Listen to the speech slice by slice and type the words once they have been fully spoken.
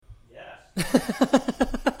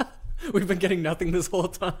We've been getting nothing this whole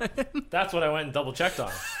time. That's what I went and double checked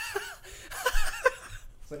on.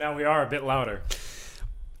 So now we are a bit louder.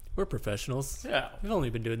 We're professionals. Yeah. We've only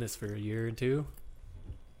been doing this for a year or two.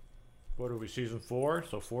 What are we, season 4?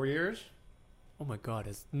 So 4 years? Oh my god,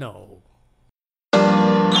 no.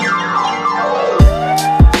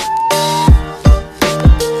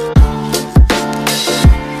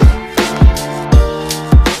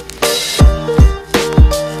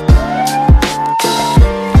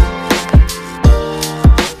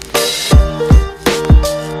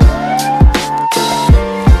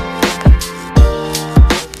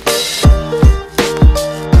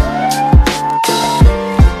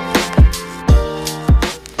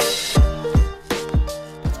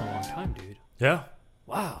 Yeah.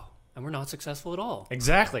 Wow. And we're not successful at all.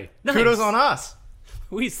 Exactly. Nice. Kudos on us.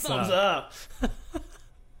 We Thumbs suck. up.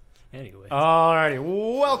 Anyway.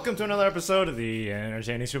 Alrighty. Welcome to another episode of the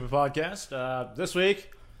Entertaining Stupid Podcast. This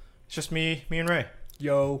week, it's just me and Ray.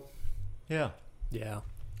 Yo. Yeah. Yeah.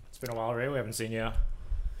 It's been a while, Ray. We haven't seen you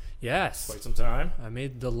Yes. quite some time. I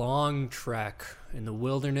made the long trek in the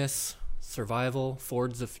wilderness, survival,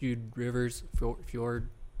 forged a few rivers, forged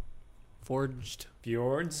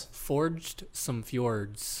some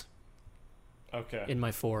fjords Okay. in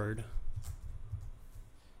my Ford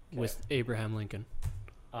with Abraham Lincoln.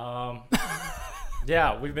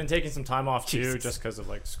 Yeah, we've been taking some time off too, Jesus. just because of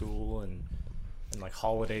like school and like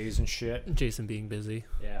holidays and shit. Jason being busy.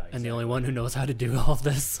 Yeah, exactly. And the only one who knows how to do all of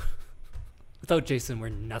this. Without Jason, we're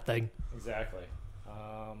nothing. Exactly.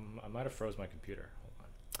 I might have froze my computer. Hold on.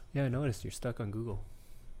 Yeah, I noticed you're stuck on Google.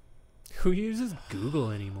 Who uses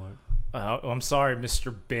Google anymore? I'm sorry,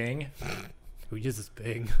 Mr. Bing. Who uses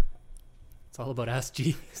Bing? It's all about Ask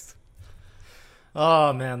Jeeves.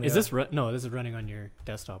 Oh man, Is this no? This is running on your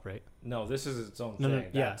desktop, right? No, this is its own No, thing.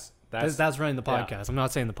 yeah. That's running the yeah. podcast. I'm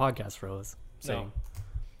not saying the podcast froze. I'm saying, No.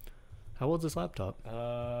 How old's this laptop?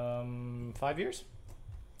 5 years.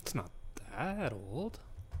 It's not that old.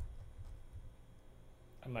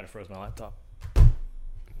 I might have froze my laptop.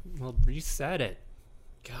 Well, reset it.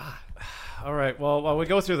 God, All right. Well, while we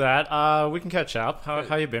go through that, we can catch up.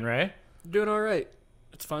 How you been, Ray? doing all right.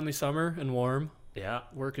 It's finally summer and warm. Yeah.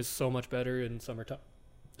 Work is so much better in summertime.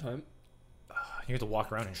 You get to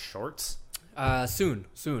walk around in shorts. Soon.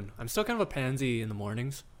 I'm still kind of a pansy in the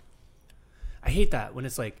mornings. I hate that when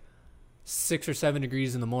it's like 6 or 7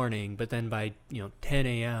 degrees in the morning, but then by 10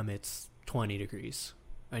 a.m. it's 20 degrees,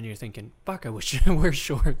 and you're thinking, "Fuck! I wish I wear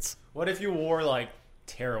shorts." What if you wore like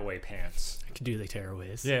tearaway pants? I could do the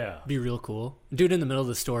tearaways. Yeah. Be real cool. Do it in the middle of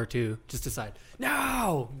the store too. Just decide,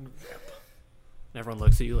 no. And everyone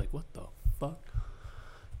looks at you like, "What the fuck?"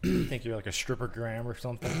 Think you're like a stripper gram or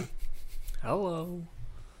something. Hello.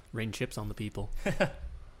 Rain chips on the people.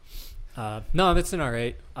 No, it's been all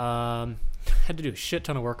right. Had to do a shit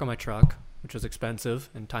ton of work on my truck, which was expensive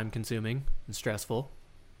and time consuming and stressful,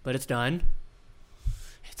 but it's done.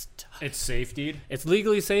 It's done. It's safetied. It's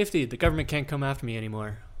legally safety. The government can't come after me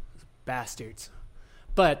anymore. Bastards.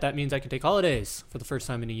 But that means I can take holidays for the first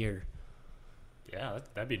time in a year. Yeah,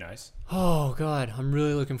 that'd be nice. Oh, God. I'm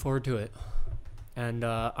really looking forward to it. And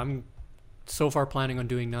I'm so far planning on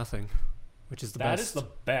doing nothing, which is the best. That is the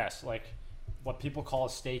best. Like what people call a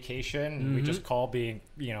staycation, we Mm-hmm. just call being,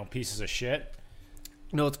 pieces of shit.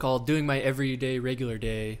 No, it's called doing my everyday, regular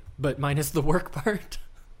day, but minus the work part.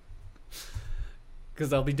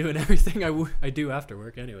 Because I'll be doing everything I do after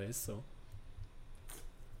work anyways, so.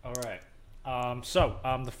 All right.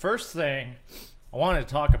 The first thing I wanted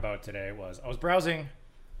to talk about today was I was browsing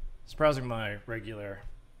my regular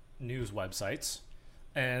news websites,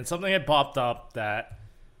 and something had popped up that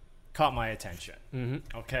caught my attention.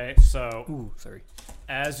 Mm-hmm. Okay, so Ooh, sorry.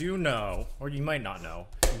 as you know, or you might not know,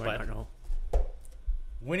 You might not know.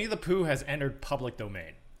 Winnie the Pooh has entered public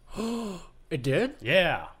domain. It did?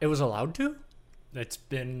 Yeah. It was allowed to? It's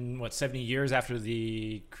been, 70 years after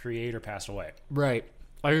the creator passed away. Right.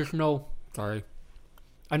 I just know. Sorry.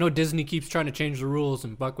 I know Disney keeps trying to change the rules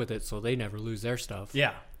and buck with it so they never lose their stuff.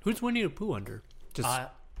 Yeah. Who's Winnie the Pooh under? Just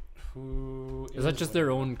Who is that just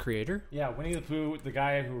their own creator? Yeah, Winnie the Pooh, the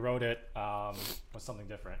guy who wrote it, was something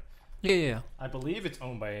different. Yeah. I believe it's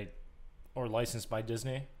owned by or licensed by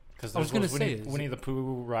Disney. Because I was going to say, Winnie the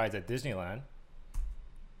Pooh rides at Disneyland.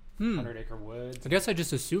 100 Acre Woods. I guess I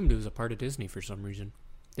just assumed it was a part of Disney for some reason.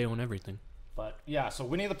 They own everything. But yeah, so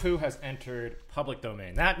Winnie the Pooh has entered public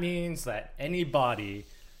domain. That means that anybody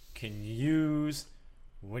can use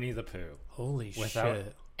Winnie the Pooh. Holy without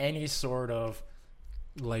shit. any sort of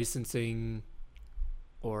Licensing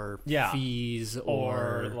or Yeah. fees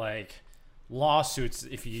or like lawsuits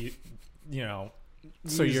if you know.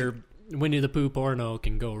 So use you're Winnie the Pooh porno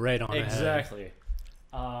can go right on Exactly.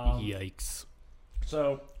 ahead. Yikes.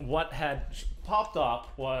 So what had popped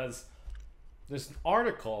up was this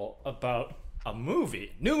article about a new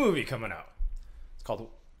movie coming out. It's called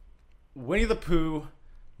Winnie the Pooh,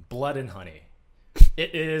 Blood and Honey.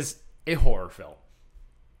 It is a horror film.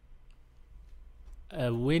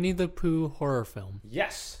 A Winnie the Pooh horror film.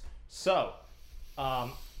 Yes. So,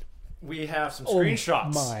 we have some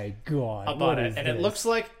screenshots. Oh my god! About it, and it looks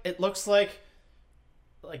like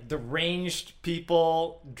deranged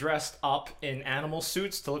people dressed up in animal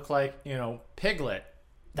suits to look like Piglet.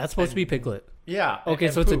 That's supposed to be Piglet. Yeah. Okay,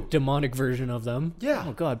 and so it's a Pooh. demonic version of them. Yeah.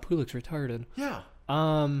 Oh god, Pooh looks retarded. Yeah.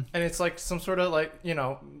 And it's like some sort of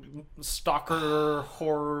stalker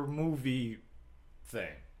horror movie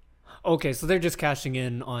thing. Okay, so they're just cashing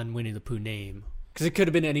in on Winnie the Pooh name. Because it could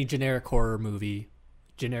have been any generic horror movie,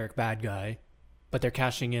 generic bad guy, but they're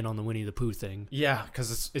cashing in on the Winnie the Pooh thing. Yeah,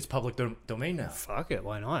 because it's public domain now. Fuck it,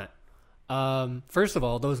 why not? First of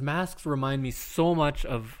all, those masks remind me so much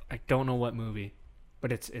of I don't know what movie,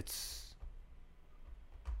 but it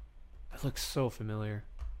looks so familiar.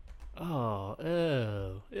 Oh,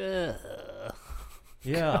 ew.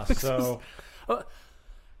 Yeah, so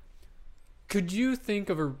could you think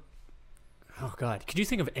of could you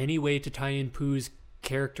think of any way to tie in Pooh's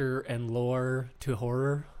character and lore to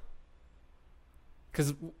horror?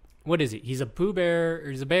 Because what is he? He's a Pooh bear,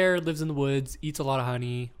 or he's a bear, lives in the woods, eats a lot of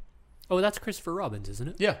honey. Oh, that's Christopher Robin, isn't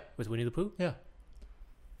it? yeah, With Winnie the Pooh? yeah.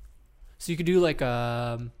 So you could do like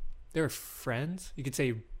they were friends. You could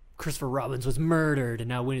say Christopher Robbins was murdered and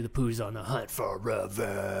now Winnie the Pooh's on the hunt for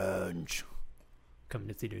revenge. Coming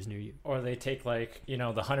to theaters near you. Or they take the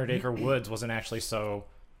 100-acre woods wasn't actually so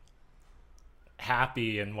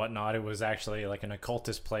happy and whatnot. It was actually like an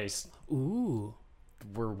occultist place. Ooh.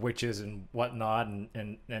 Where witches and whatnot,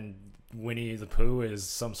 and Winnie the Pooh is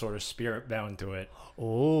some sort of spirit bound to it.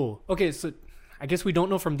 Oh. Okay, so I guess we don't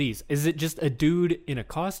know from these. Is it just a dude in a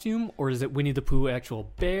costume, or is it Winnie the Pooh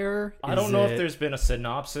actual bear? I don't know if there's been a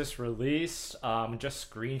synopsis released. Just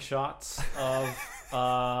screenshots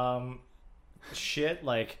of shit.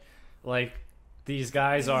 Like these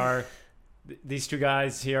two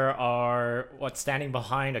guys here are standing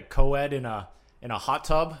behind a co-ed in a hot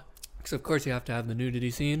tub. So of course you have to have the nudity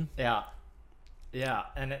scene. Yeah,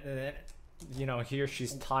 and here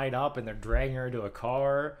she's tied up and they're dragging her to a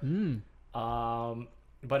car.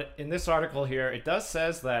 But in this article here, it does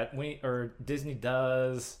says that Disney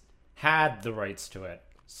had the rights to it.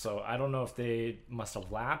 So I don't know if they must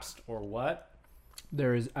have lapsed or what.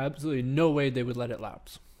 There is absolutely no way they would let it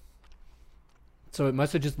lapse. So it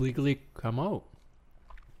must have just legally come out.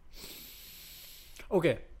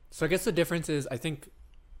 Okay, so I guess the difference is, I think...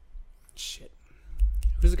 Shit.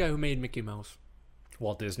 Who's the guy who made Mickey Mouse?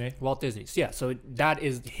 Walt Disney. Walt Disney. Yeah, so that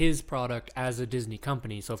is his product as a Disney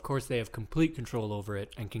company. So, of course, they have complete control over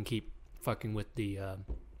it and can keep fucking with the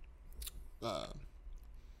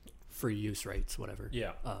free use rights, whatever.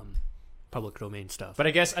 Yeah. Public domain stuff. But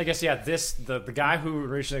I guess yeah, the guy who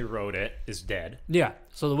originally wrote it is dead. Yeah.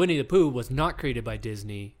 So the Winnie the Pooh was not created by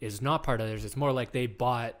Disney, is not part of theirs. It's more like they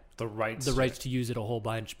bought the rights to use it a whole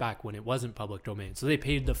bunch back when it wasn't public domain. So they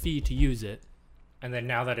paid the fee to use it. And then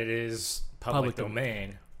now that it is public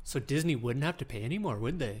domain. So Disney wouldn't have to pay anymore,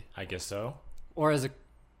 would they? I guess so. Or as a...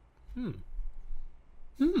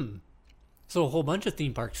 So a whole bunch of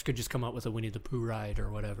theme parks could just come out with a Winnie the Pooh ride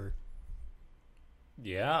or whatever.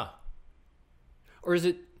 Yeah. Or is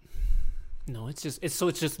it... No, it's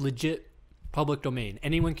just legit public domain.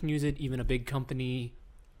 Anyone can use it, even a big company.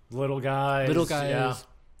 Little guys. Yeah.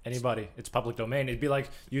 Anybody. It's public domain. It'd be like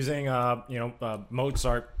using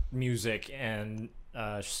Mozart music and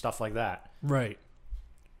stuff like that. Right.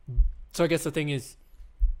 So I guess the thing is,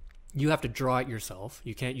 you have to draw it yourself.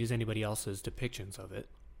 You can't use anybody else's depictions of it.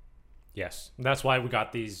 Yes. That's why we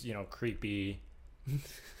got these, creepy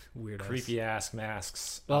weird creepy ass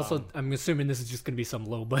masks. Also, I'm assuming this is just going to be some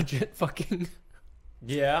low budget fucking...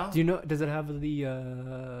 Yeah. Do you know, does it have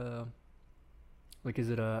the is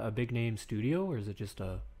it a big name studio, or is it just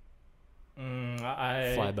a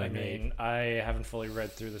fly by night? I haven't fully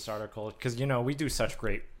read through this article because we do such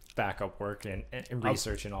great backup work and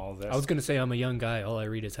research and all of this. I was gonna say I'm a young guy. All I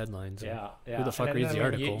read is headlines. Yeah. Who the fuck reads the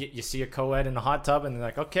article? You see a co-ed in a hot tub and they're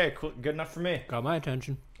like, okay, cool, good enough for me. Got my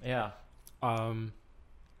attention. Yeah.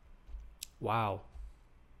 Wow.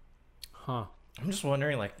 Huh. I'm just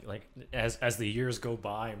wondering, like as the years go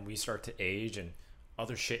by and we start to age and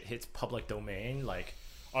other shit hits public domain, like,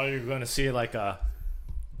 are you going to see like a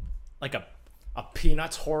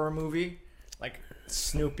Peanuts horror movie, like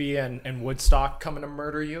Snoopy and Woodstock coming to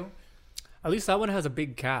murder you? At least that one has a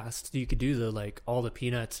big cast. You could do the like all the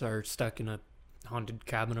Peanuts are stuck in a haunted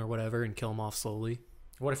cabin or whatever and kill them off slowly.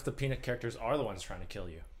 What if the Peanut characters are the ones trying to kill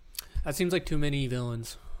you? That seems like too many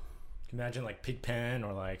villains. Can you imagine like Pigpen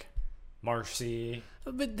or like Marcy?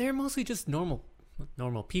 But they're mostly just normal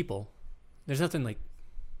people. There's nothing like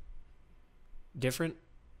different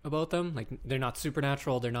about them. Like they're not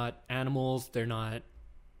supernatural. They're not animals. They don't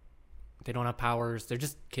have powers. They're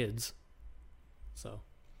just kids. So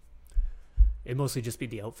it'd mostly just be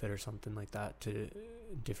the outfit or something like that to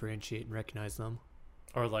differentiate and recognize them.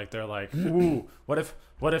 Or like they're like, ooh, what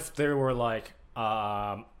if they were like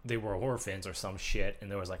they were orphans or some shit, and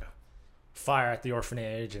there was like a fire at the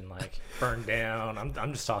orphanage and like burned down.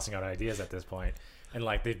 I'm just tossing out ideas at this point, and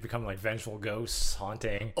like they've become like vengeful ghosts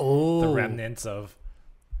haunting the remnants of.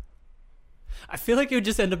 I feel like it would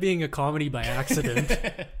just end up being a comedy by accident,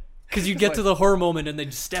 because you get to the horror moment and they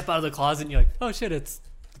just step out of the closet and you're like, oh shit, it's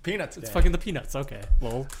the Peanuts. It's fucking the Peanuts. Okay,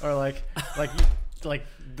 lol. Or like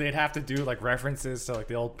they'd have to do like references to like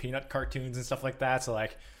the old Peanut cartoons and stuff like that. So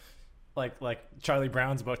like Charlie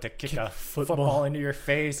Brown's about to kick a football into your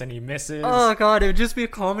face and he misses. Oh god, it would just be a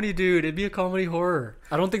comedy, dude. It'd be a comedy horror.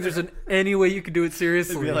 I don't think there's any way you could do it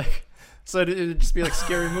seriously. It'd be like, so it'd just be like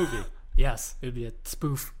Scary Movie. Yes, it'd be a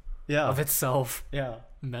spoof. Yeah. Of itself. Yeah.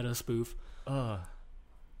 Meta spoof. I'm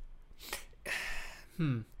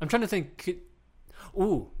trying to think.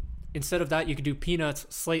 Instead of that, you could do Peanuts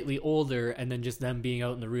slightly older and then just them being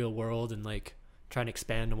out in the real world and like trying to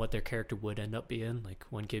expand on what their character would end up being. Like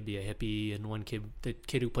one kid be a hippie and the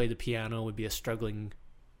kid who played the piano would be a struggling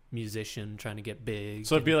musician trying to get big.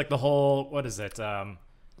 So it'd be like the whole, what is it? The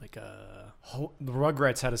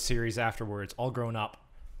Rugrats had a series afterwards, all grown up.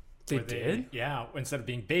 They did? Yeah. Instead of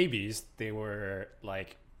being babies, they were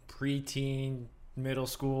like preteen, middle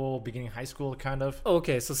school, beginning high school kind of.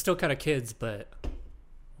 Okay, so still kind of kids, but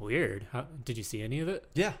weird. Did you see any of it?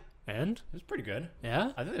 Yeah. And? It was pretty good.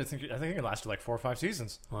 Yeah? I think it lasted like 4 or 5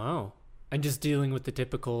 seasons. Wow. And just dealing with the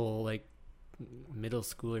typical like middle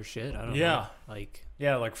schooler shit. I don't know.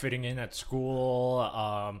 Like fitting in at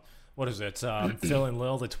school. What is it? Phil and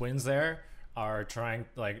Lil, the twins there, are trying,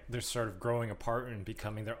 like, they're sort of growing apart and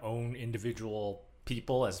becoming their own individual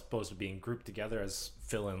people as opposed to being grouped together as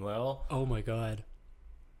Phil and Lil. Oh my god.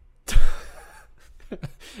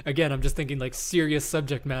 Again, I'm just thinking like serious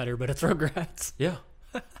subject matter, but it's Rugrats. Yeah.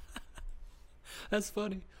 That's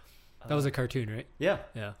funny. That was a cartoon, right? Yeah.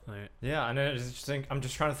 Yeah. All right. Yeah, and I'm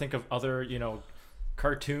just trying to think of other,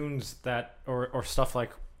 cartoons that or stuff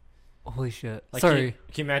like. Holy shit! Like, Sorry.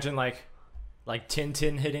 Can you imagine like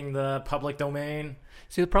Tintin hitting the public domain?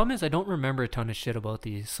 See, the problem is I don't remember a ton of shit about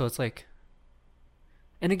these, so it's like.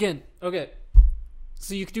 And again, okay.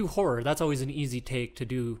 So you could do horror. That's always an easy take to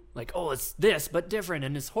do. Like, oh, it's this but different,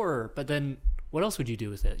 and it's horror. But then, what else would you do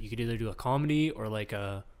with it? You could either do a comedy or like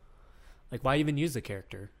why even use the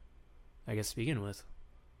character? I guess to begin with.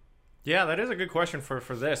 Yeah, that is a good question for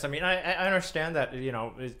this. I mean, I understand that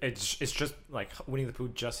it's just like Winnie the Pooh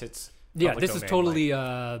just hits. Yeah, this domain, is totally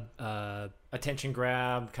attention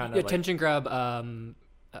grab kind of. Attention grab.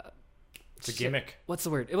 It's a gimmick. What's the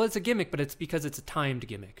word? Well, it's a gimmick, but it's because it's a timed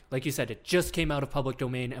gimmick. Like you said, it just came out of public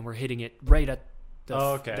domain, and we're hitting it right at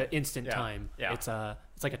the instant time. Yeah. It's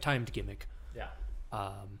like a timed gimmick. Yeah.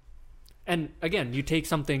 And again, you take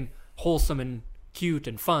something wholesome and cute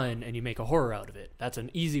and fun, and you make a horror out of it. That's an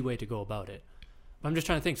easy way to go about it. I'm just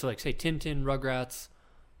trying to think. So, like, say Tintin, Rugrats,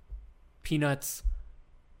 Peanuts.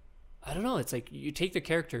 I don't know. It's like you take the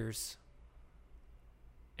characters,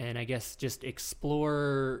 and I guess just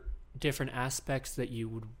explore different aspects that you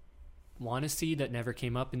would want to see that never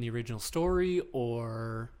came up in the original story,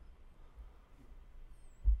 or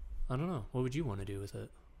I don't know. What would you want to do with it?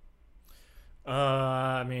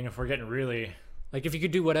 I mean, if we're getting really like, if you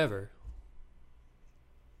could do whatever.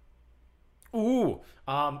 Ooh,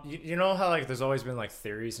 you know how like there's always been like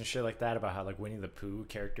theories and shit like that about how like Winnie the Pooh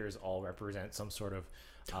characters all represent some sort of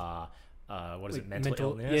what is it, mental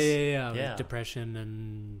illness? Yeah. Like depression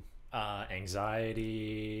and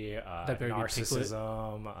anxiety,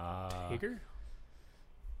 narcissism. Tiger?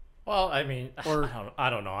 Well, I mean, or I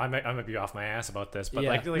don't know. I might be off my ass about this, but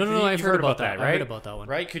no, I've heard about that. Right? I heard about that one.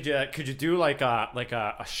 Right? Could you do like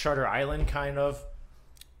a Shutter Island kind of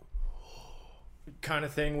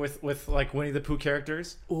thing with like Winnie the Pooh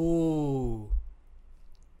characters? Oh,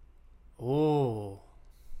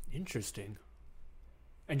 interesting.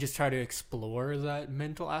 And just try to explore that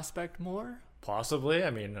mental aspect more? Possibly.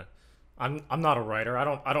 I mean, I'm not a writer. I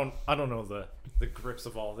don't know the grips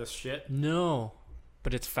of all this shit. No,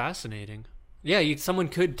 but it's fascinating. Yeah, someone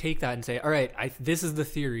could take that and say, all right, this is the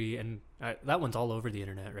theory, and that one's all over the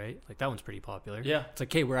internet, right? Like, that one's pretty popular. Yeah. It's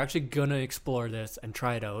like, hey, we're actually going to explore this and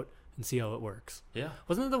try it out and see how it works. Yeah.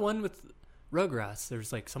 Wasn't it the one with Rugrats?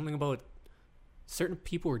 There's, like, something about certain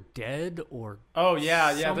people were dead or Oh, yeah.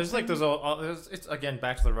 something? There's, like, it's, again,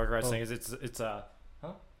 back to the Rugrats thing. It's huh?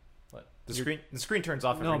 What? The screen turns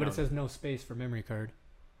off. No, but it says no space for memory card.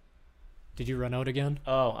 Did you run out again?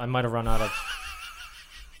 Oh, I might have run out of...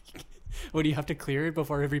 What, do you have to clear it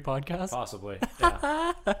before every podcast? Possibly,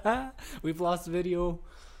 yeah. We've lost video.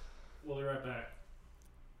 We'll be right back.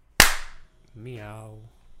 Meow.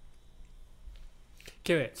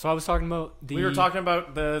 Okay, wait. So I was talking about We were talking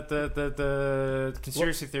about the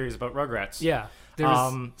conspiracy theories about Rugrats. Yeah. There's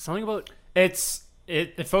something about...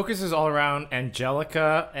 It focuses all around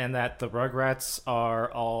Angelica, and that the Rugrats are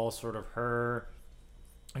all sort of her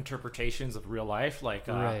interpretations of real life. Like,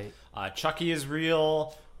 Right. Chucky is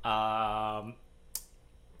real. Who's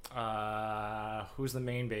the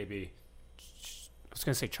main baby? I was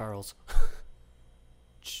going to say Charles.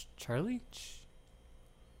 Charlie?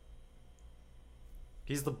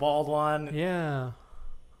 He's the bald one. Yeah.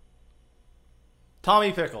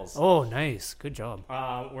 Tommy Pickles. Oh, nice. Good job.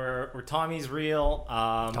 Where Tommy's real.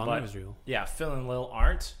 Tommy was real. Yeah, Phil and Lil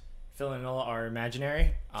aren't. Phil and Lil are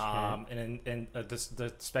imaginary. And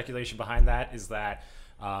the speculation behind that is that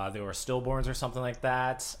they were stillborns or something like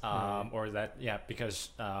that, or that because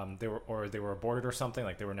they were aborted or something,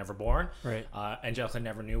 like they were never born. Right. Angelica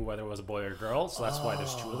never knew whether it was a boy or a girl, so that's why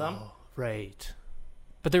there's two of them. Right.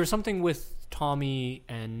 But there was something with Tommy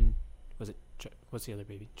and was it what's the other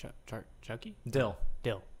baby? Chucky? Dill.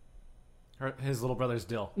 His little brother's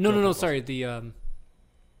Dill. No, Pickles. sorry. The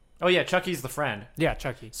Oh yeah, Chucky's the friend. yeah,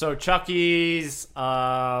 Chucky. So Chucky's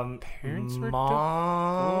Parents were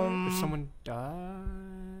mom. or someone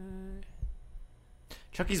died.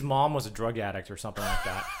 Chucky's mom was a drug addict or something like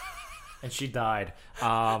that, and she died.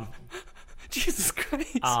 Jesus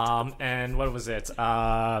Christ. And what was it?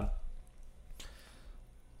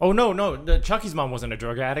 Chucky's mom wasn't a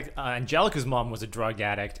drug addict. Angelica's mom was a drug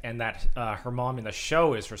addict, and that her mom in the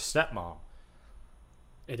show is her stepmom.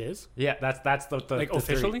 It is? Yeah, that's the like the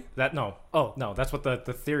officially? Theory. No, that's what the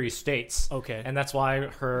theory states. Okay. And that's why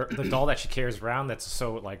the doll that she carries around that's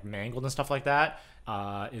so like mangled and stuff like that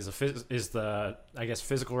is the I guess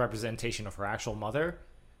physical representation of her actual mother.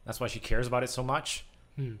 That's why she cares about it so much.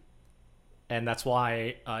 And that's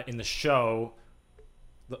why in the show,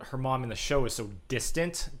 her mom in the show is so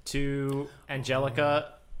distant to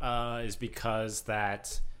Angelica, is because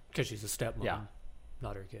she's a stepmom. Yeah.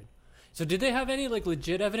 Not her kid. So did they have any like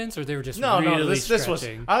legit evidence, or they were just no? really This was.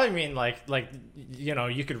 stretching? I mean, like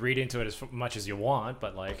you could read into it as much as you want,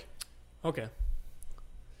 but like, okay.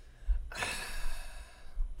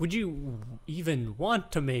 Would you even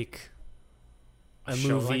want to make a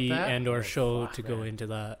show movie like that? and or show Fuck, to go man. into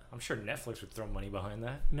that? I'm sure Netflix would throw money behind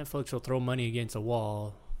that. Netflix will throw money against a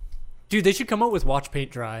wall. Dude, they should come out with Watch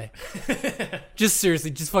Paint Dry. Just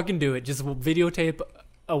seriously, just fucking do it. Just videotape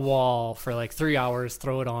a wall for like 3 hours,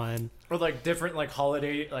 throw it on. Or like different like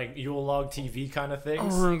holiday like Yule log TV kind of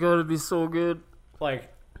things. Oh my god, it'd be so good.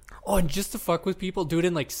 Like, oh, and just to fuck with people, do it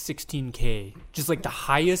in like 16K. Just like the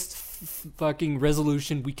highest fucking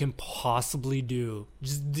resolution we can possibly do.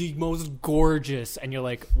 Just the most gorgeous. And you're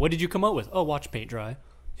like, what did you come out with? Oh, Watch Paint Dry.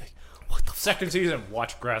 You're like, what the second season,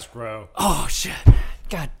 watch grass grow. Oh shit.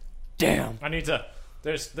 God damn. I need to.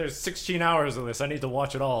 There's 16 hours of this. I need to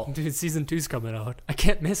watch it all. Dude, season 2's coming out. I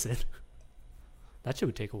can't miss it. That shit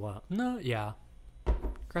would take a while. No, yeah.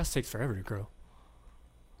 Grass takes forever to grow.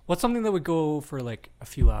 What's something that would go for like a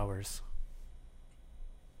few hours?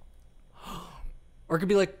 Or it could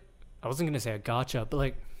be like, I wasn't going to say a gotcha, but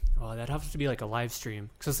like, oh, that'd have to be like a live stream.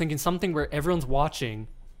 Because I was thinking something where everyone's watching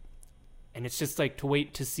and it's just like to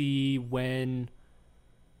wait to see when...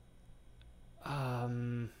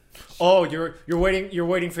 Oh, you're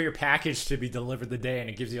waiting for your package to be delivered the day, and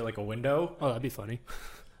it gives you like a window. Oh, that'd be funny.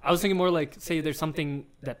 I was thinking more like, say there's something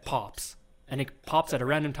that pops, and it pops at a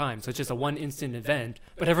random time, so it's just a one instant event,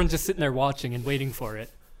 but everyone's just sitting there watching and waiting for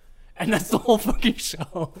it, and that's the whole fucking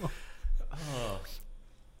show. Oh.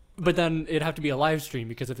 But then it'd have to be a live stream,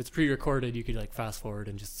 because if it's pre-recorded, you could like fast forward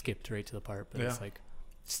and just skip right to the part. But it's like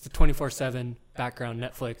just the 24/7 background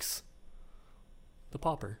Netflix, the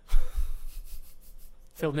popper.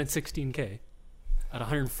 Filmed in 16K at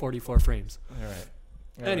 144 frames. All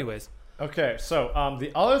right. Anyways. Okay, so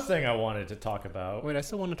the other thing I wanted to talk about. Wait, I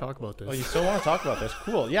still want to talk about this. Oh, you still want to talk about this?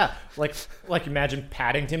 Cool. Yeah. Like imagine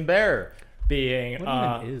Paddington Bear being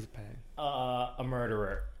what even is Paddington? a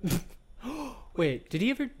murderer. Wait, did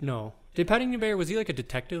he ever? No. Did Paddington Bear, was he like a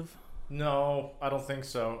detective? No, I don't think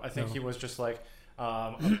so. I think No. he was just like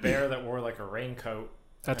a bear that wore like a raincoat.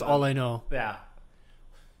 That's all I know. Yeah.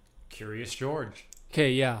 Curious George.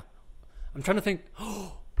 Okay, yeah. I'm trying to think.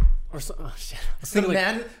 Or so, oh shit. I was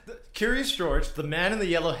thinking Curious George, the man in the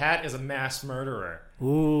yellow hat is a mass murderer.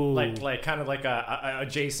 ooh. Like kind of like a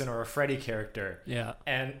Jayson or a Freddy character. Yeah.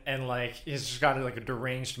 And like he's just got like a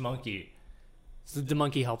deranged monkey. So the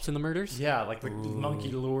monkey helps in the murders? Yeah, like the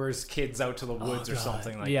monkey lures kids out to the woods or God.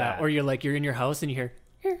 something like yeah, that. or you're in your house and you hear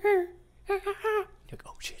you're like,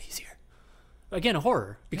 oh shit, he's here. Again, a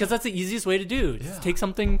horror. Because that's the easiest way to do. Just take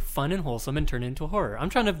something fun and wholesome and turn it into a horror. I'm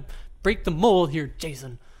trying to break the mold here,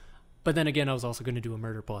 Jayson. But then again, I was also going to do a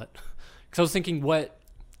murder plot. Because I was thinking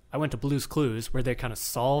I went to Blue's Clues, where they kind of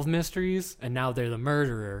solve mysteries, and now they're the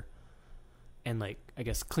murderer. And, like, I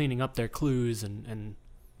guess cleaning up their clues and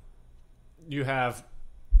You have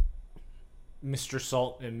Mr.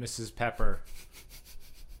 Salt and Mrs. Pepper.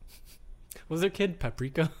 was their kid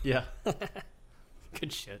Paprika? Yeah.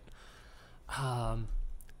 Good shit.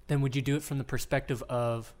 Then would you do it from the perspective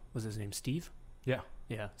of, was his name Steve? Yeah.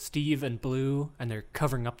 Yeah, Steve and Blue, and they're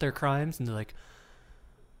covering up their crimes, and they're like,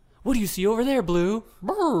 what do you see over there, Blue?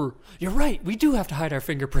 Brr, you're right, we do have to hide our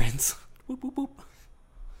fingerprints. Whoop, whoop, whoop.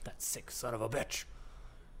 That sick son of a bitch.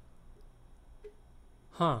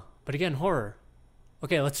 Huh, but again, horror.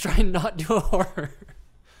 Okay, let's try and not do a horror.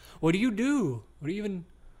 What do you do? What even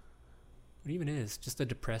is? Just a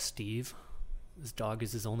depressed Steve? His dog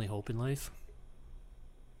is his only hope in life?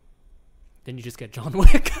 Then you just get John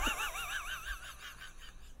Wick.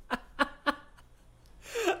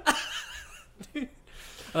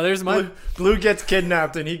 Oh, there's my Blue gets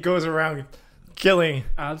kidnapped and he goes around killing.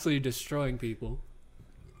 absolutely destroying people.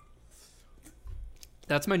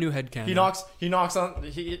 That's my new headcanon. He knocks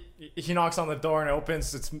on the door and it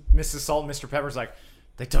opens. It's Mrs. Salt and Mr. Pepper's like,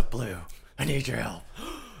 they took Blue. I need your help.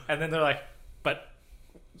 And then they're like, but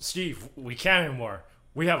Steve, we can't anymore.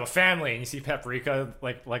 We have a family. And you see Paprika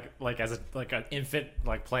like as an infant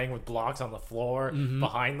like playing with blocks on the floor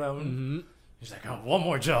behind them. Mm-hmm. He's like, oh, one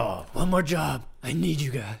more job. One more job. I need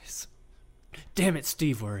you guys. Damn it,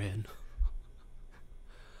 Steve, we're in.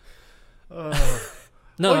 No,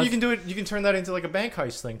 Well, you can do it. You can turn that into like a bank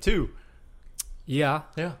heist thing too. Yeah,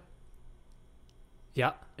 Yeah.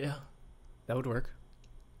 yeah, Yeah. that would work.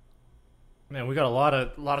 Man, we got a lot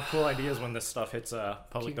of cool ideas when this stuff hits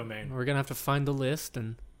public domain. We're gonna have to find the list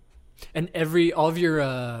and all of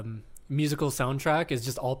your musical soundtrack is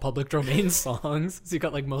just all public domain songs. So you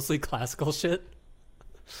got like mostly classical shit.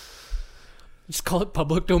 Just call it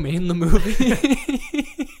Public Domain the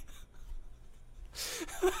movie.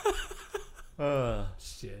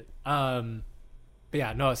 Shit. But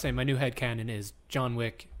yeah, no, I was saying my new headcanon is John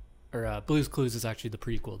Wick, or Blue's Clues is actually the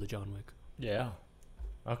prequel to John Wick. Yeah.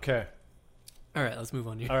 Okay. All right, let's move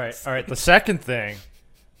on here. All right. The second thing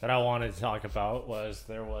that I wanted to talk about was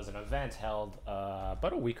there was an event held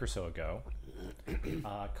about a week or so ago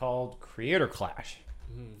called Creator Clash.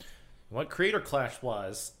 What Creator Clash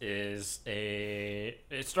first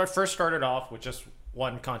started off with just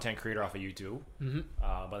one content creator off of YouTube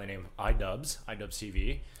by the name of iDubbbz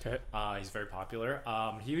TV. Okay. He's very popular.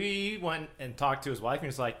 He went and talked to his wife and he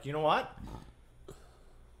was like, you know what?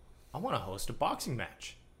 I want to host a boxing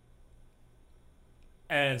match.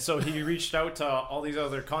 And so he reached out to all these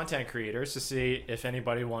other content creators to see if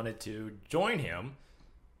anybody wanted to join him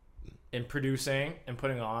in producing and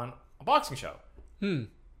putting on a boxing show. And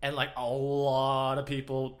like a lot of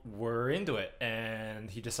people were into it.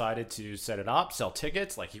 And he decided to set it up, sell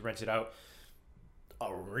tickets. Like he rented out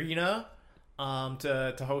arena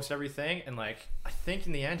to host everything. And like I think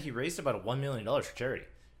in the end he raised about $1 million for charity.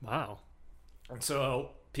 Wow. And so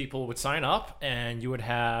people would sign up and you would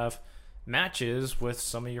have matches with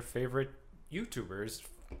some of your favorite YouTubers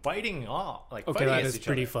fighting off, like Okay, fighting that against is each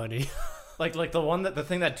pretty other. funny. Like the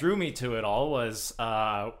thing that drew me to it all was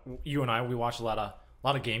you and I, we watched a lot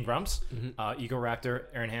of Game Grumps. Ego Raptor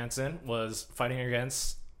Aaron Hansen was fighting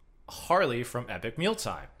against Harley from Epic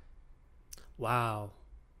Mealtime. Wow.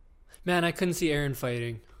 Man, I couldn't see Aaron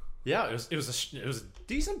fighting. Yeah, it was a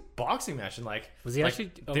decent boxing match, and like Was he like,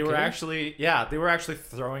 actually they were okay? they were actually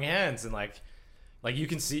throwing hands, and like you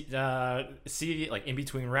can see like in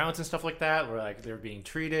between rounds and stuff like that where like they were being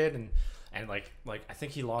treated and like I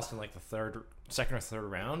think he lost in like the second or third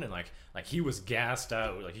round, and like he was gassed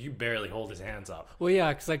out, like you barely hold his hands up. Well,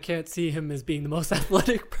 yeah, because I can't see him as being the most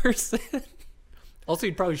athletic person. Also,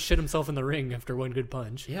 he'd probably shit himself in the ring after one good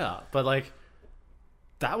punch. Yeah, but like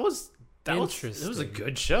that was Interesting. it was a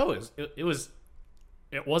good show.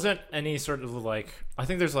 It wasn't any sort of like, I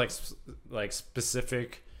think there's like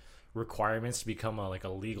specific requirements to become a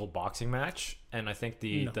legal boxing match, and I think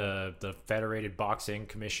the Federated Boxing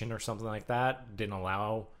Commission or something like that didn't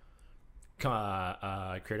allow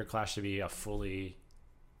Creator Clash to be a fully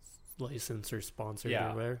licensed or sponsored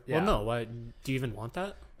Yeah, or whatever. yeah. Well, no. Why do you even want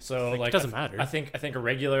that? So Like, it doesn't matter. I think a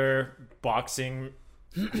regular boxing,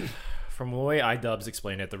 from the way iDubbbz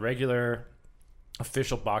explained it, the regular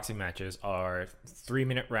official boxing matches are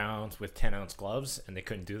 3-minute rounds with 10-ounce gloves, and they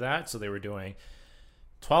couldn't do that, so they were doing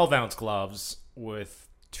 12-ounce gloves with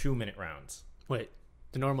 2-minute rounds. Wait,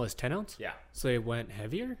 the normal is 10 ounce? Yeah. So they went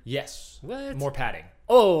heavier? Yes. What? More padding.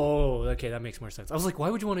 Oh, okay, that makes more sense. I was like, why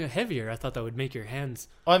would you want to go heavier? I thought that would make your hands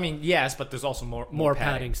I mean, yes, but there's also more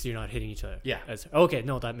padding, so you're not hitting each other. Yeah. Okay,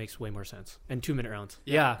 no, that makes way more sense. And 2-minute rounds.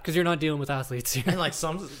 Yeah, because you're not dealing with athletes here. And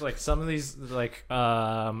some of these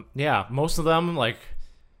most of them, like,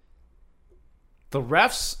 the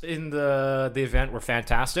refs in the event were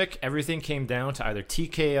fantastic. Everything came down to either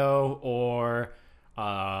TKO or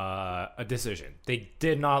a decision. They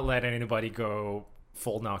did not let anybody go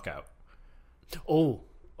full knockout. Oh,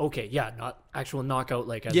 okay, yeah, not actual knockout,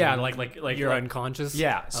 like as Yeah, in like you're unconscious.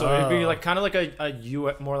 Yeah, so it'd be kind of like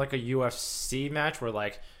more like a UFC match where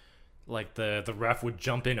like the ref would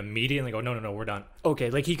jump in immediately and go, no, we're done.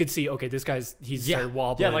 Okay, like he could see. Okay, this guy's started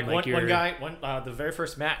wobbling. Yeah, one guy, the very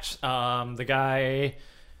first match, one of the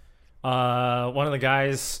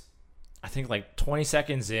guys, I think like 20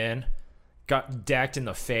 seconds in, got decked in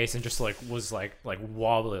the face and just was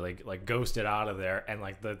wobbly, like ghosted out of there, and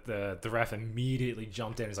like the ref immediately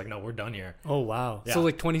jumped in. He's like, no, we're done here. Oh wow. Yeah. So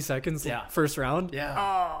like 20 seconds. Yeah. First round. Yeah.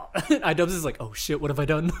 Oh. iDubbbz is like, oh shit, what have I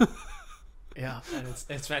done? Yeah, and it's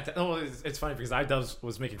fantastic. Oh, it's funny because iDubbbz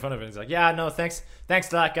was making fun of it. He's like, yeah, no, thanks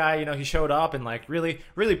to that guy. You know, he showed up and like really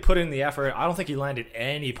put in the effort. I don't think he landed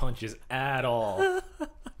any punches at all.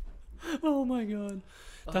 Oh my god,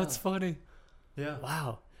 that's funny. Yeah.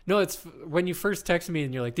 Wow. No, it's when you first texted me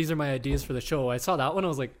and you're like, these are my ideas for the show. I saw that one. I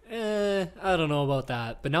was like, I don't know about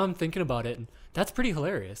that. But now I'm thinking about it, and that's pretty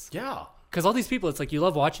hilarious. Yeah. Because all these people, it's like you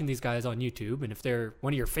love watching these guys on YouTube, and if they're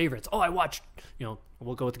one of your favorites, I watch,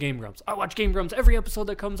 we'll go with the Game Grumps. I watch Game Grumps every episode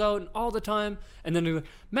that comes out all the time. And then they're like,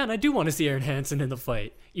 man, I do want to see Aaron Hansen in the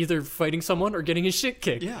fight, either fighting someone or getting his shit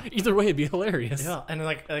kicked. Yeah. Either way, it'd be hilarious. Yeah, and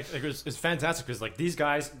it's fantastic because like these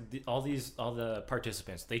guys, all the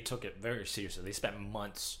participants, they took it very seriously. They spent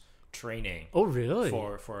months training. Oh, really?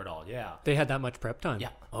 For it all, yeah. They had that much prep time.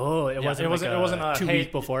 Yeah. Oh, it wasn't a 2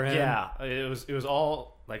 week beforehand. Yeah, it was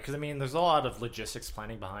all like, because I mean, there's a lot of logistics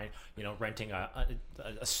planning behind renting a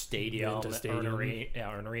stadium, or an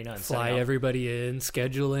arena, and fly everybody in,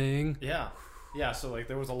 scheduling. Yeah. So like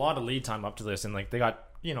there was a lot of lead time up to this, and like they got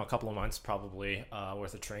a couple of months probably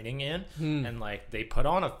worth of training in, and like they put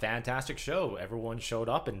on a fantastic show. Everyone showed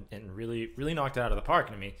up and really knocked it out of the park.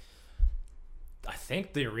 And I mean, I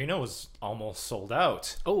think the arena was almost sold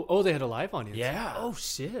out. Oh, they had a live audience. Yeah. Oh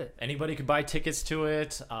shit. Anybody could buy tickets to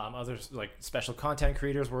it. Others, like special content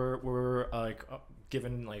creators, were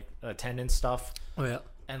given like attendance stuff. Oh yeah.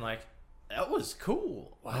 And like that was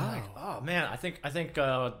cool. Wow. Like, oh man, I think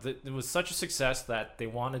it was such a success that they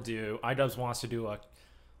want to do. iDubbbz wants to do a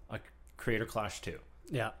Creator Clash 2.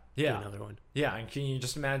 Yeah. Yeah. Another one. Yeah, and can you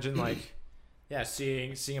just imagine like,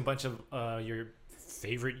 seeing a bunch of your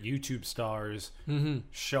favorite YouTube stars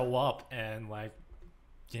show up and like,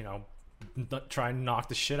 try and knock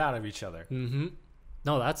the shit out of each other.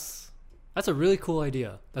 No, that's a really cool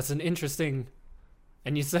idea. That's an interesting.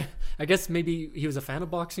 And you say, I guess maybe he was a fan of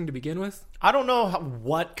boxing to begin with. I don't know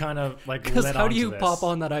what kind of like. Because how do you pop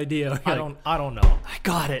on that idea? I don't know. I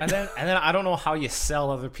got it. And then I don't know how you sell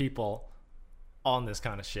other people on this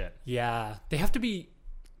kind of shit. Yeah, they have to be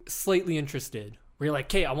slightly interested. Where you're like,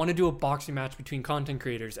 okay, I want to do a boxing match between content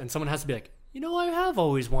creators, and someone has to be like, I have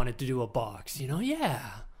always wanted to do a box. Yeah.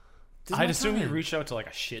 I'd assume you reached out to like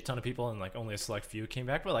a shit ton of people, and like only a select few came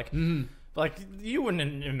back. But like, you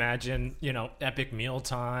wouldn't imagine, Epic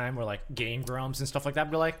Mealtime or like Game Grumps and stuff like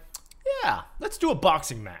that. But like, yeah, let's do a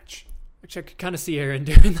boxing match. Which I could kind of see Aaron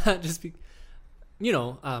doing that. Just be,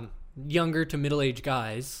 younger to middle-aged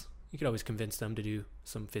guys. You could always convince them to do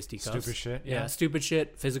some fisticuffs. Stupid shit. Yeah, stupid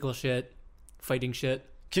shit, physical shit, fighting shit.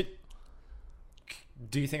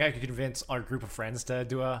 Do you think I could convince our group of friends to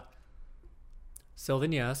do a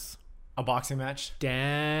Sylvan, yes. A boxing match?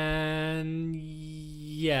 Dan,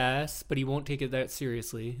 yes, but he won't take it that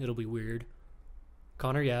seriously. It'll be weird.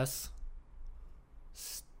 Connor, yes.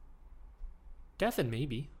 Stefan,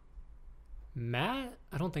 maybe. Matt,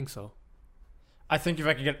 I don't think so. I think if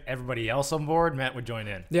I could get everybody else on board, Matt would join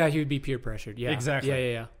in. Yeah, he would be peer pressured. Yeah,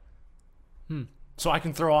 exactly. Yeah. So I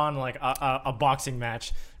can throw on like a boxing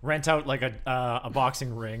match, rent out like a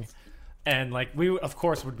boxing ring, and like we of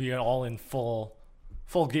course would be all in full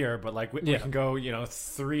gear, but like we can go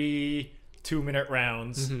 3 2-minute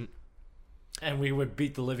rounds. And we would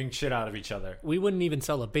beat the living shit out of each other. We wouldn't even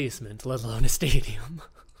sell a basement, let alone a stadium.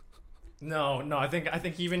 No, I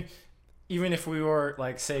think even if we were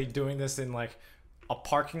like say doing this in like a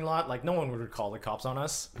parking lot, like no one would call the cops on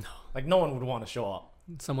us. No. Like no one would want to show up.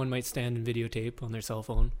 Someone might stand and videotape on their cell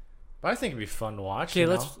phone. But I think it'd be fun to watch. Okay,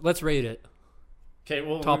 let's rate it. Okay,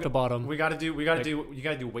 well top to bottom. You gotta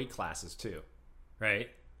do weight classes too. Right?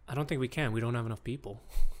 I don't think we can. We don't have enough people.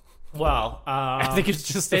 Well, I think it's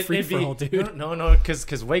just a free for all, dude. No,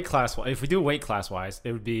 because weight class. If we do weight class wise,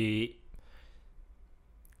 it would be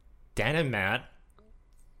Dan and Matt.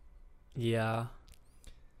 Yeah.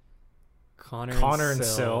 Connor and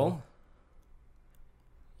Sil.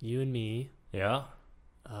 You and me. Yeah.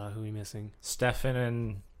 Who are we missing?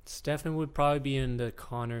 Stefan would probably be in the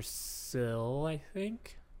Connor Sil, I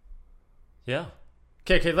think. Yeah.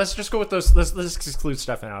 Okay. Let's just go with those. Let's exclude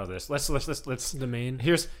Stefan out of this. Let's the main.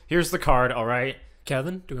 Here's the card. All right.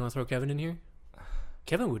 Kevin, do we want to throw Kevin in here?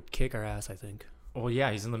 Kevin would kick our ass, I think. Well,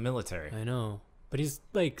 yeah, he's in the military. I know, but he's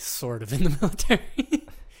like sort of in the military.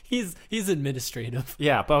 he's administrative.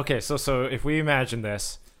 Yeah, but okay. So if we imagine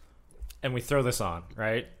this, and we throw this on,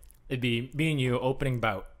 right? It'd be me and you opening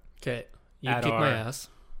bout. Okay. You kick my ass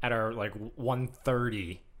at our like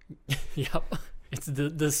 130. Yep. It's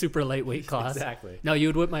the super lightweight class. Exactly. No, you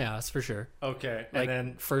would whip my ass for sure. Okay. Like, and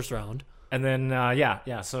then first round. And then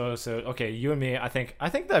yeah. So okay, you and me. I think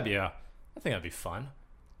that'd be fun.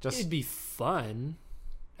 It'd be fun.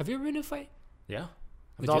 Have you ever been in a fight? Yeah.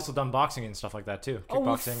 I've also done boxing and stuff like that too.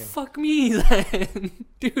 Kickboxing. Oh, fuck me then,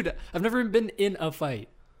 dude. I've never been in a fight.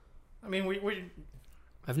 I mean,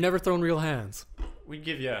 I've never thrown real hands. We'd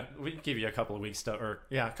give you a couple of weeks to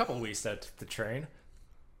train.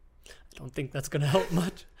 I don't think that's gonna help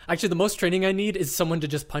much. Actually, the most training I need is someone to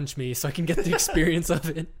just punch me so I can get the experience of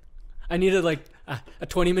it. I needed like a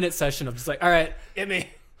 20-minute session of just like, all right, hit me,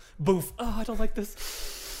 boof. Oh, I don't like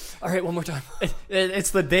this. All right, one more time.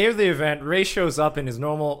 It's the day of the event. Ray shows up in his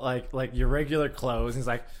normal like your regular clothes. And he's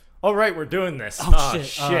like, all right, we're doing this. Oh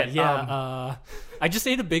shit. Yeah. I just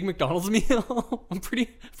ate a big McDonald's meal. I'm pretty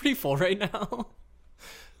full right now.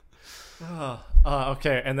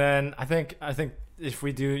 Okay, and then I think if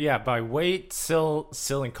we do by weight, Sil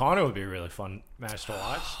and Connor would be a really fun match to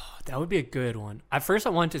watch. That would be a good one. At first,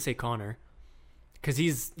 I wanted to say Connor because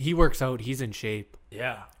he works out, he's in shape.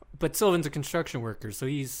 Yeah, but Sylvan's a construction worker, so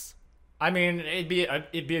he's. I mean, it'd be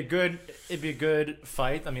a good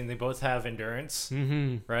fight. I mean, they both have endurance,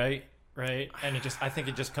 right? And I think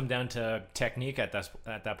it just come down to technique at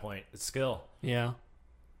that point. It's skill. Yeah.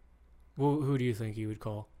 Well, who do you think you would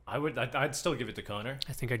call? I'd still give it to Connor.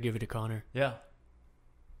 I think I'd give it to Connor. Yeah.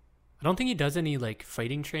 I don't think he does any like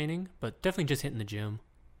fighting training, but definitely just hitting the gym.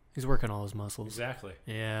 He's working all his muscles. Exactly.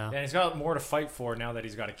 Yeah. And he's got more to fight for now that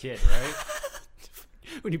he's got a kid, right?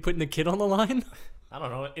 When you putting the kid on the line? I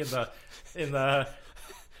don't know. In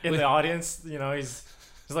the audience, he's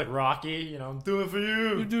like Rocky. I'm doing it for you.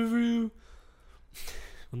 I'm doing it for you.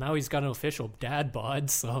 Well, now he's got an official dad bod,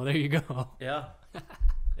 so there you go. Yeah.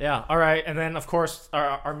 Yeah. All right. And then, of course,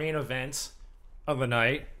 our main event of the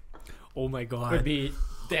night. Oh my god. Would be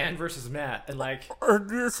Dan versus Matt, and like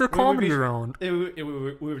it's a comedy round. We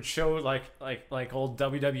would show like old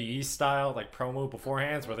WWE style like promo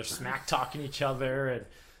beforehand, where they're smack talking each other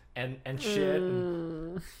and shit,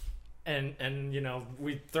 and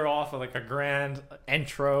we throw off like a grand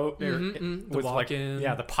intro with like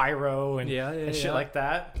the pyro and shit like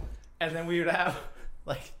that, and then we would have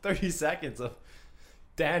like 30 seconds of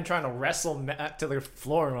Dan trying to wrestle Matt to the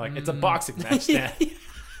floor, and we're like, it's a boxing match, Dan.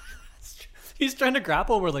 He's trying to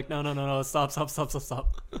grapple. We're like, no, stop. That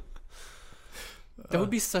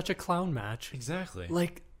would be such a clown match. Exactly.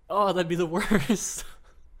 Like, oh, that'd be the worst.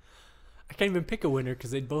 I can't even pick a winner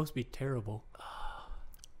because they'd both be terrible.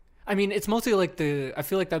 I mean, it's mostly like I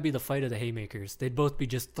feel like that'd be the fight of the haymakers. They'd both be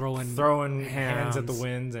just throwing hands at the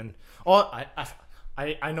winds, and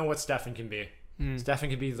I know what Stefan can be.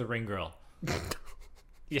 Stefan can be the ring girl.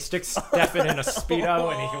 You stick Stefan in a Speedo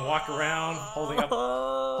and he can walk around holding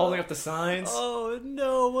up the signs. Oh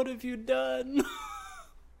no, what have you done?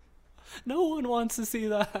 No one wants to see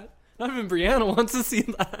that. Not even Brianna wants to see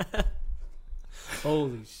that.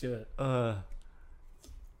 Holy shit. And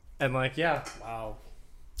like, yeah. Wow.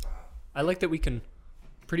 I like that we can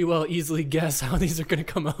pretty well easily guess how these are going to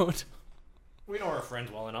come out. We know our friends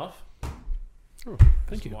well enough. Oh,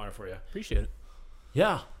 thank you. Water for you. Appreciate it.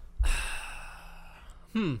 Yeah.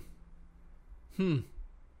 Well,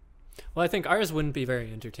 I think ours wouldn't be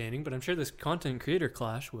very entertaining, but I'm sure this content creator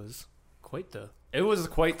clash was quite the It was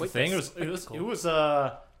quite the Quite thing. the It was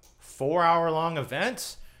a 4-hour-long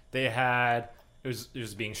event. They had it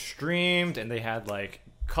was being streamed, and they had like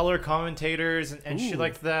color commentators and shit Ooh.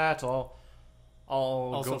 like that. All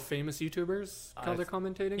also famous YouTubers color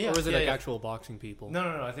commentating, yeah, or was it yeah, like yeah. actual boxing people?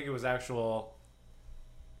 No. I think it was actual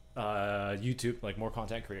YouTube, like more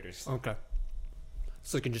content creators. Okay.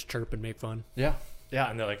 So you can just chirp and make fun. Yeah,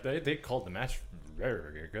 and they're like they called the match very,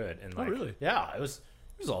 very good. And like, really? Yeah, it was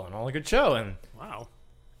all in all a good show. And Wow.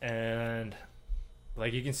 and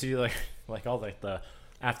like you can see like all like the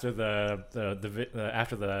after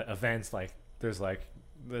after the events, like there's like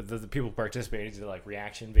the people participating to like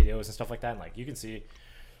reaction videos and stuff like that, and like you can see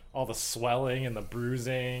all the swelling and the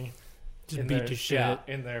bruising Just beat to shit.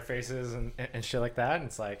 in their faces and shit like that. And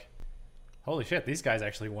it's like, holy shit, these guys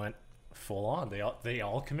actually went full on. They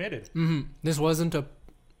all committed. Mm-hmm. This wasn't a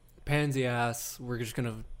pansy ass. We're just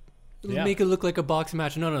gonna Yeah. make it look like a boxing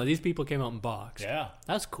match. No. These people came out and boxed. Yeah,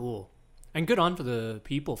 That's cool. And good on for the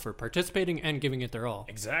people for participating and giving it their all.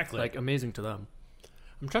 exactly. Like, amazing to them.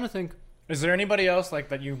 I'm trying to think. Is there anybody else like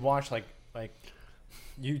that you watch like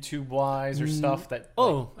YouTube wise or stuff that?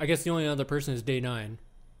 Oh, I guess the only other person is Day 9.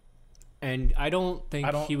 And I don't think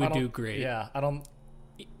he would do great. Yeah, I don't.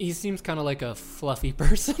 He seems kind of like a fluffy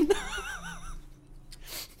person.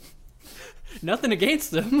 Nothing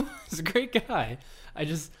against him. He's a great guy. I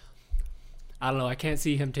don't know. I can't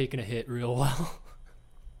see him taking a hit real well.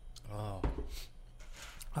 Oh,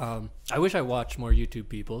 I wish I watched more YouTube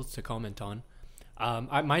people to comment on.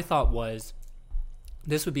 My thought was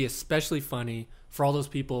this would be especially funny for all those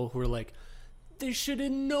people who are like, they should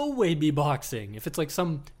in no way be boxing. If it's like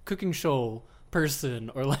some cooking show person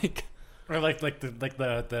or like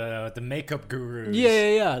the makeup gurus.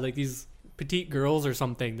 yeah, like these petite girls or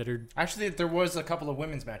something that are. Actually, there was a couple of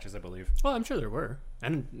women's matches, I believe. Well, I'm sure there were,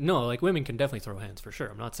 and no, like women can definitely throw hands for sure.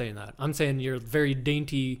 I'm not saying that. I'm saying you're very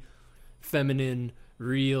dainty, feminine,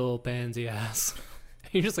 real pansy ass.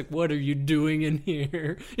 You're just like, what are you doing in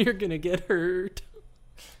here? You're gonna get hurt.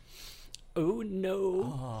 Oh no.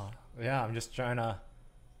 Oh, yeah. I'm just trying to,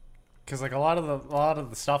 because like a lot of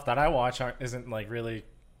the stuff that I watch isn't like really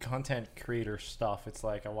content creator stuff. It's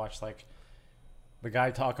like I watch like the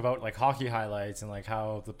guy talk about like hockey highlights and like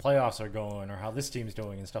how the playoffs are going or how this team's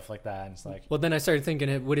doing and stuff like that. And it's like, Well, then I started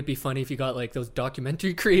thinking, would it be funny if you got like those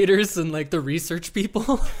documentary creators and like the research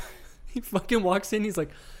people? He fucking walks in, he's like,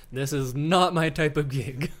 this is not my type of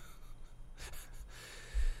gig.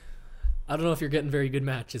 I don't know if you're getting very good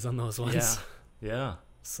matches on those ones. yeah,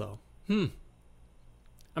 So,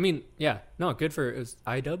 I mean, yeah, no, good for it was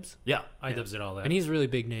iDubbbz, yeah. iDubbbz did all that. and he's a really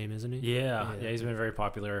big name, isn't he? yeah, he's been very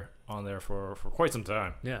popular on there for quite some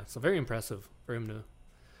time. Yeah, so very impressive for him to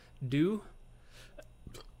do.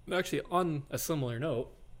 Actually, on a similar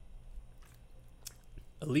note,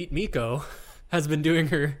 Elite Miko has been doing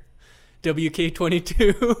her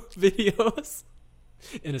WK22 videos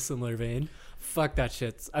in a similar vein. Fuck that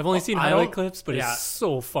shit. I've only seen highlight clips, but it's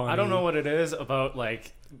so funny. I don't know what it is about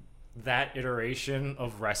like that iteration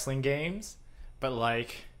of wrestling games, but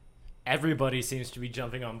like everybody seems to be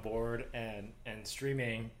jumping on board and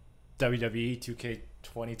streaming WWE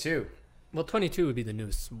 2K22. Well, 22 would be the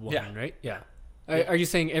newest one, Yeah. right? Yeah. Are you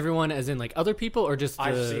saying everyone as in like other people or just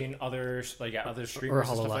I've seen others other streamers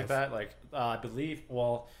and stuff like Hololive. that. Like I believe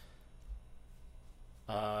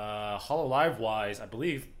Hololive wise, I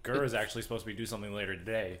believe Gur is actually supposed to be do something later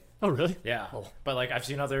today. Oh, really? Yeah, Oh. but like I've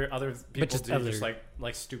seen other people just do other- just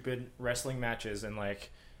like stupid wrestling matches and like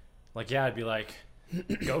yeah, it'd be like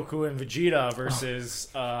Goku and Vegeta versus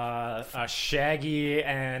Shaggy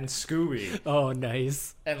and Scooby, Oh,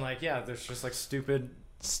 nice. and like yeah, there's just like stupid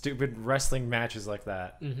wrestling matches like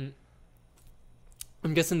that. Mm-hmm.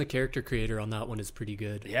 I'm guessing the character creator on that one is pretty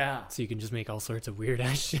good. Yeah, So you can just make all sorts of weird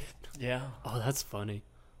ass shit. yeah, Oh, that's funny.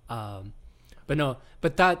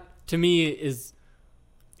 But that to me is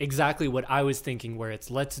exactly what I was thinking, where it's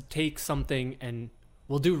let's take something and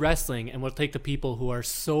we'll do wrestling and we'll take the people who are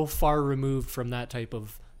so far removed from that type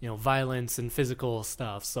of, violence and physical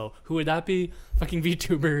stuff. So who would that be? Fucking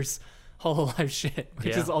VTubers, Hololive shit,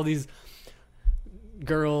 which is all these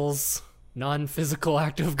girls, non-physical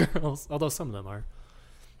active girls, although some of them are.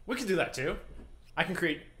 we could do that too. I can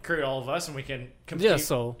create all of us, and we can compete Yeah,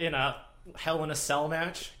 so in a Hell in a Cell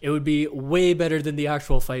match. it would be way better than the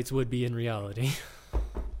actual fights would be in reality.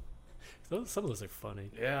 Some of those are funny.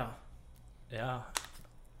 Yeah.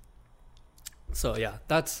 So yeah,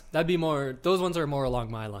 that'd be more. Those ones are more along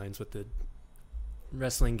my lines with the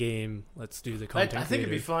wrestling game. Let's do the content. I think it'd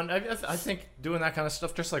be creator. fun. I think doing that kind of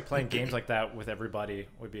stuff, just like playing games like that with everybody,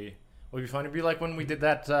 would be fun. It'd be like when we did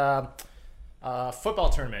that football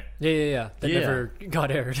tournament. Yeah. That Yeah. never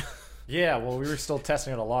got aired. Yeah, well, we were still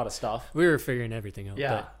testing out a lot of stuff. We were figuring everything out.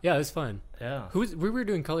 Yeah. But yeah, it was fun. Yeah. We were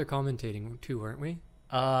doing color commentating too, weren't we?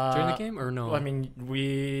 During the game or no? Well, I mean, I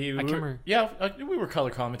can't remember. Yeah, we were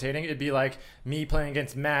color commentating. It'd be like me playing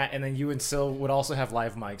against Matt, and then you and Sil would also have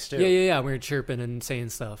live mics too. Yeah. We were chirping and saying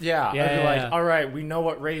stuff. Yeah, yeah. I'd be like, all right, we know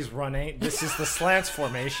what Ray's running. This is the slants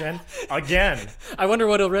formation again. I wonder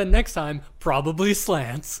what he'll run next time. Probably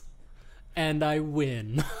slants, and I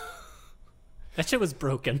win. That shit was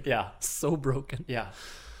broken. Yeah, So broken. yeah,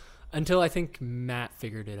 Until I think Matt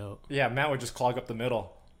figured it out. yeah. Matt would just clog up the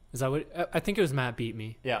middle. Is that what? I think it was Matt beat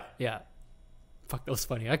me. Yeah. Yeah. Fuck, that was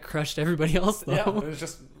funny. I crushed everybody else though. Yeah, it was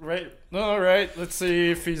just right. All right, let's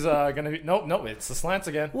see if he's gonna be. Nope, it's the slants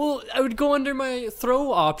again. Well, I would go under my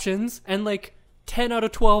throw options, and like 10 out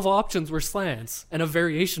of 12 options were slants, and a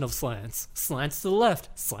variation of slants. Slants to the left,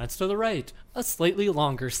 slants to the right, a slightly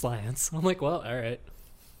longer slants. I'm like, well, all right,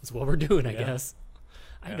 that's what we're doing, I guess.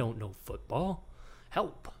 I don't know football.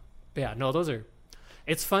 Help. But yeah, no, those are.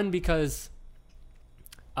 It's fun because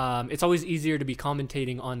it's always easier to be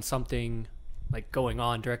commentating on something like going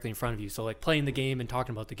on directly in front of you. So like playing the game and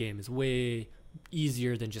talking about the game is way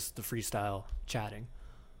easier than just the freestyle chatting.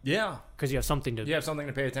 Yeah, Because you have something to you have something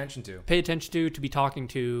to pay attention to. to be talking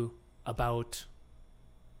to about.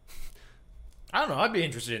 I don't know. I'd be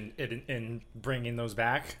interested in bringing those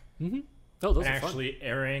back Mm-hmm. Oh, those and are fun. actually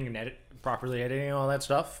airing and properly editing all that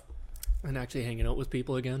stuff. And actually hanging out with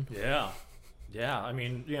people again. Yeah, yeah. I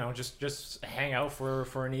mean, just hang out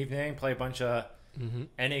for an evening, play a bunch of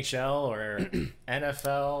NHL or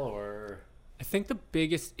NFL or. I think the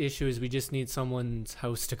biggest issue is we just need someone's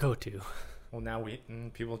house to go to. Well, now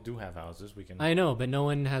people do have houses. We can. I know, but no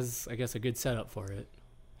one has, I guess, a good setup for it.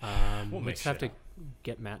 We'll We make just have to shit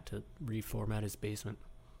get Matt to reformat his basement.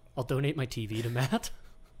 I'll donate my TV to Matt.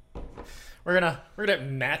 We're gonna get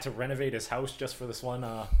Matt to renovate his house just for this one.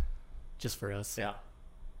 Just for us. Yeah,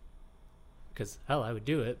 Because, hell, I would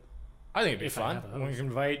do it. I think it'd be If I fun. have a We house. can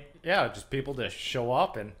invite just people to show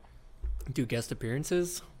up and Do guest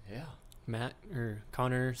appearances. yeah. Matt or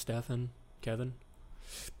Connor, Stefan, Kevin.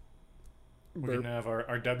 We can have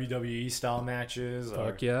our WWE style matches.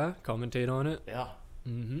 Fuck yeah. Commentate on it. Yeah.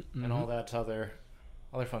 Mm-hmm. And all that other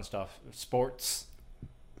fun stuff. Sports.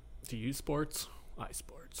 Do you sports? I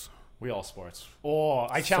sports. We all sports. Oh,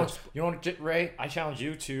 I challenge you know what, Ray? I challenge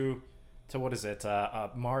you to what is it?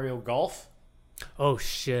 Mario Golf. Oh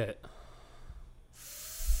shit.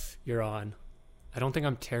 You're on. I don't think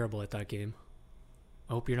I'm terrible at that game.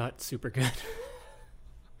 I hope you're not super good.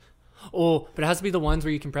 Oh, but it has to be the ones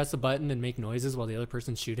where you can press the button and make noises while the other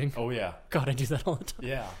person's shooting. Oh yeah. God, I do that all the time.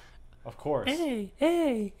 Yeah. Of course. Hey.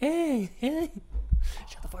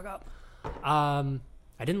 Shut the fuck up.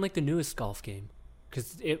 I didn't like the newest golf game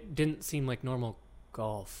because it didn't seem like normal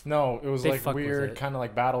golf. No, it was They like fucked with weird, it. kind of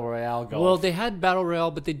like battle royale golf. Well, they had Battle Royale,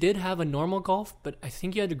 but they did have a normal golf, but I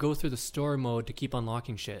think you had to go through the story mode to keep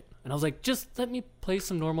unlocking shit. And I was like, just let me play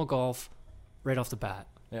some normal golf right off the bat.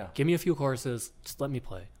 yeah. Give me a few courses, just let me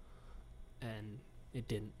play. And it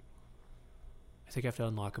didn't. I think I have to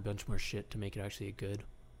unlock a bunch more shit to make it actually good.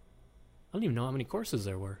 I don't even know how many courses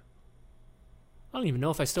there were. I don't even know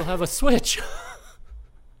if I still have a Switch.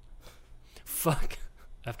 Fuck.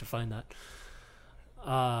 I have to find that.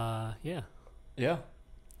 Yeah. Yeah.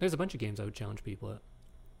 There's a bunch of games I would challenge people at.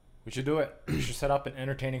 We should do it. We should set up an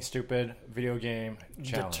entertaining, stupid video game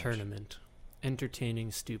challenge. The tournament.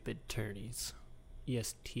 Entertaining stupid tourneys.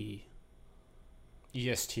 EST.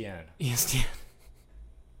 ESTN. ESTN.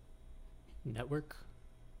 Network.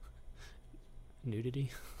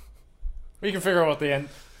 Nudity. We can figure out what the end.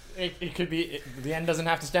 It could be. The end doesn't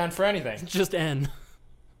have to stand for anything. Just N.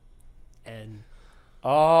 N.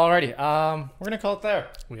 Alrighty. We're gonna call it there.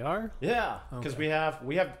 We are? Yeah, because Okay.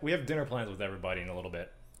 we have dinner plans with everybody in a little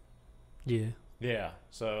bit. Yeah. Yeah,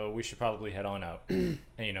 so we should probably head on out and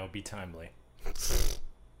be timely.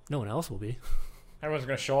 No one else will be. Everyone's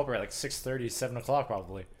gonna show up at like 6:30, 7 o'clock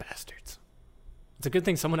probably. Bastards. It's a good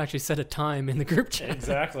thing someone actually set a time in the group chat.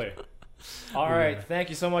 Exactly. All right. Thank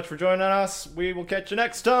you so much for joining us. We will catch you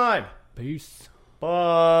next time. Peace.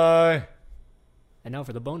 Bye. And now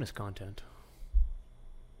for the bonus content.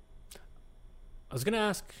 I was going to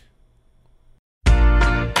ask